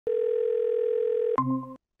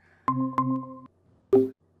Mom?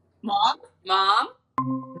 Mom?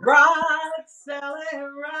 Right, sell it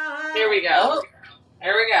right. Here we go.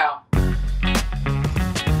 Here we go.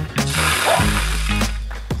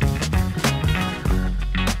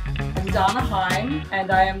 I'm Donna Haim,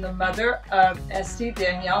 and I am the mother of Este,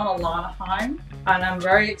 Danielle, and Alana Haim, and I'm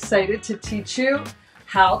very excited to teach you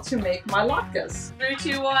how to make my latkes. 3,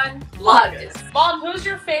 2, 1. Latkes. Mom, who's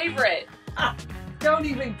your favorite? Don't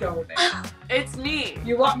even go there. It's me.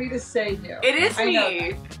 You want me to say you? It is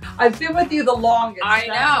me. I've been with you the longest. I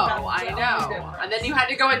know. And then you had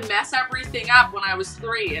to go and mess everything up when I was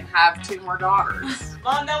 3 and have 2 more daughters.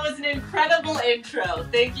 Mom, that was an incredible intro.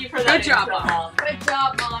 Thank you for that. Good job, intro, Mom. Good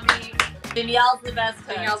job, Mommy. Danielle's the best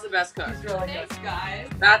cook. Danielle's the best cook. She's really Thanks, good. guys.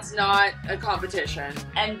 That's not a competition.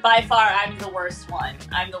 And by far, I'm the worst one.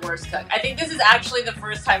 I'm the worst cook. I think this is actually the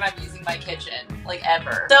first time I'm using my kitchen, like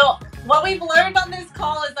ever. So what we've learned on this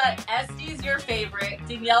call is that Este's your favorite,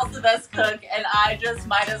 Danielle's the best cook, and I just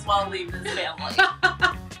might as well leave this family.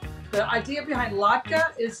 The idea behind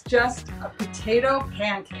latke is just a potato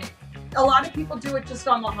pancake. A lot of people do it just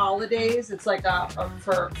on the holidays. It's like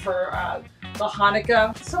for the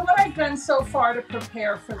Hanukkah. So what I've done so far to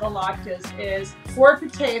prepare for the latkes is 4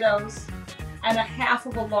 potatoes and a half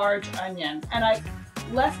of a large onion. And I've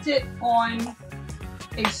left it on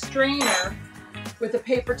a strainer with a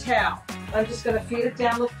paper towel. I'm just gonna feed it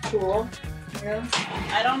down with the tool. Here.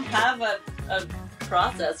 I don't have a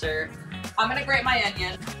processor. I'm gonna grate my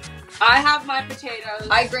onion. I have my potatoes.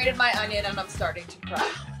 I grated my onion and I'm starting to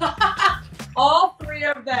cry. All 3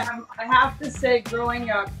 of them, I have to say, growing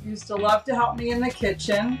up, used to love to help me in the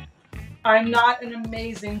kitchen. I'm not an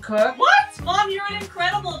amazing cook. What? Mom, you're an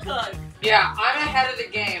incredible cook. Yeah, I'm ahead of the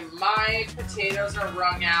game. My potatoes are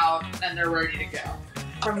wrung out and they're ready to go.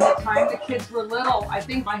 From the time the kids were little, I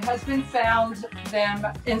think my husband found them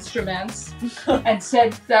instruments and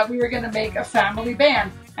said that we were going to make a family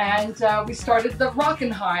band. And we started the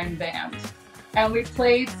Rockinhaim band. And we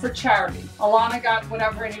played for charity. Alana got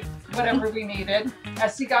whatever we needed.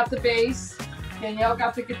 Este got the bass. Danielle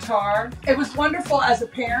got the guitar. It was wonderful as a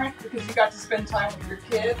parent because you got to spend time with your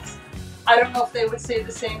kids. I don't know if they would say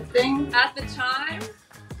the same thing. At the time,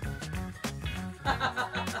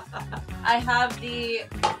 I have the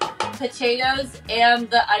potatoes and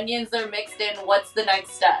the onions. They're mixed in. What's the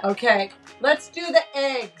next step? Okay, let's do the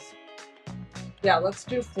eggs. Yeah, let's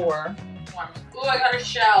do 4. ooh, I got a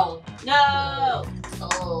shell. No.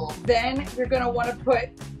 Oh. Then you're gonna want to put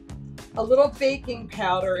a little baking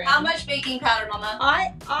powder in. How much baking powder, Mama?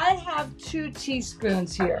 I have 2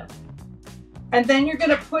 teaspoons here. And then you're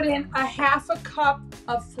gonna put in a half a cup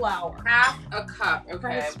of flour. Half a cup, Kind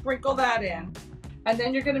okay. of sprinkle that in. And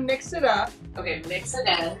then you're gonna mix it up. Okay, mix it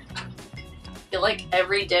in. I feel like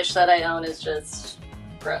every dish that I own is just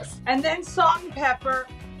gross. And then salt and pepper.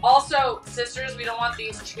 Also, sisters, we don't want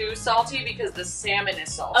these too salty because the salmon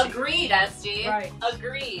is salty. Agreed, Este. Right.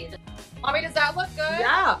 Agreed. Mommy, does that look good?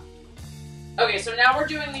 Yeah. Okay, so now we're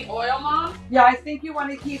doing the oil, Mom. Yeah, I think you want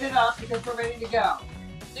to heat it up because we're ready to go.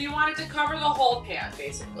 So you want it to cover the whole pan,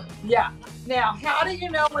 basically. Yeah. Now, how do you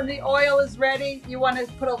know when the oil is ready? You want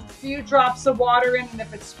to put a few drops of water in, and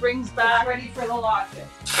if it springs back, ready for the latkes.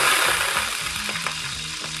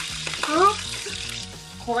 Oops.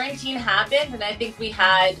 Quarantine happened, and I think we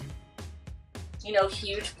had, you know,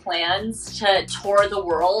 huge plans to tour the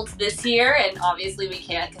world this year, and obviously we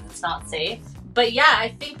can't because it's not safe. But yeah, I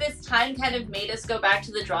think this time kind of made us go back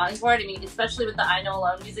to the drawing board. I mean, especially with the I Know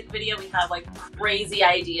Alone music video, we have like crazy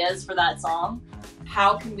ideas for that song.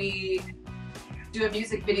 How can we do a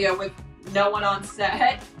music video with no one on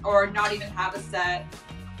set or not even have a set?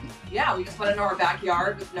 Yeah, we just went into our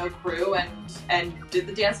backyard with no crew and did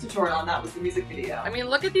the dance tutorial, and that was the music video. I mean,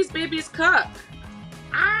 look at these babies cook.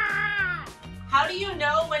 Ah! How do you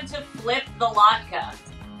know when to flip the latke?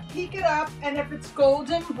 Peek it up, and if it's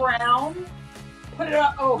golden brown, put it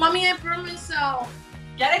up. Oh, Mommy, I burned myself.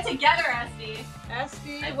 Get it together, Este.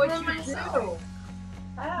 Este, I what burned you myself. do?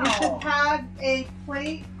 You should have a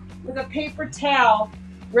plate with a paper towel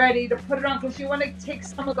ready to put it on because you want to take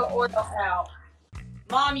some of the oil out.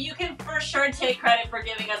 Mom, you can for sure take credit for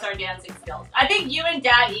giving us our dancing skills. I think you and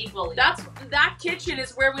Dad equally. That kitchen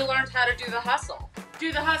is where we learned how to do the hustle.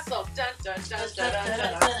 Do the hustle. Dun, dun, dun, dun,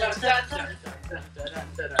 dun, dun, dun, dun, dun, dun, dun,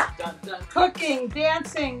 dun, dun, dun. Cooking,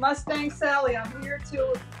 dancing, Mustang Sally, I'm here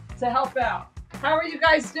to help out. How are you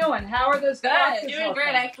guys doing? How are those latkes Doing looking?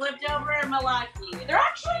 great. I flipped over my latke. They're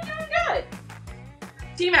actually doing good.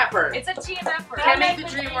 Team effort. It's a team effort. Can't make the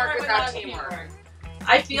dream work without teamwork.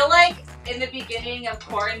 I feel like in the beginning of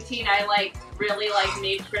quarantine, I really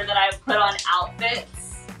made sure that I put on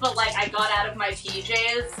outfits but like I got out of my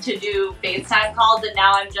PJs to do FaceTime calls, and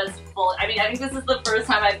now I'm just full. I mean, I think this is the first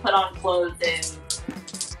time I've put on clothes in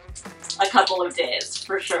a couple of days,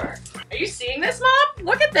 for sure. Are you seeing this, Mom?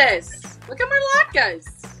 Look at this. Look at my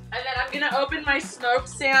latkes. And then I'm gonna open my smoked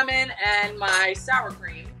salmon and my sour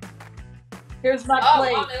cream. Here's my Oh,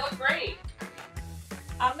 plate. Mom, they look great.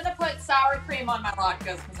 I'm gonna put sour cream on my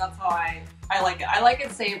latkes because that's how I like it. I like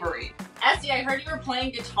it savory. Este, I heard you were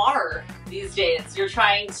playing guitar these days. You're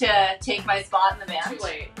trying to take my spot in the band. Too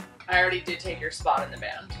late. I already did take your spot in the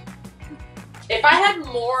band. If I had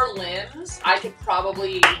more limbs, I could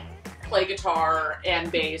probably play guitar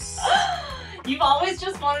and bass. You've always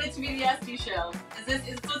just wanted it to be the Este show. Is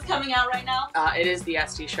this what's coming out right now? It is the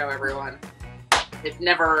Este show, everyone. It's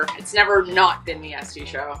never not been the Este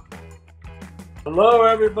show. Hello,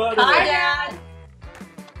 everybody. Hi, Dad.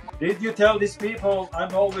 Did you tell these people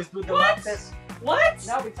I'm always do the What? latkes? What?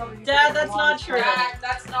 No, we told you. Dad, that's not true. Dad,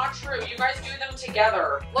 that's not true. You guys do them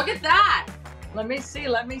together. Look at that. Let me see.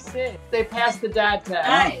 Let me see. They passed the dad test.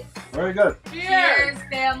 Nice. Very good. Cheers,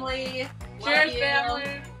 family. Love Cheers, you.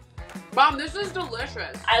 family. Mom, this is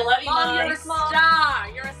delicious. I love you, Mom, you're a Mom. star.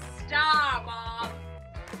 You're a star, Mom.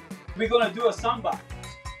 We're gonna do a samba.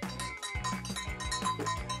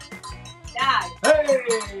 Dad.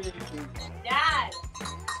 Hey!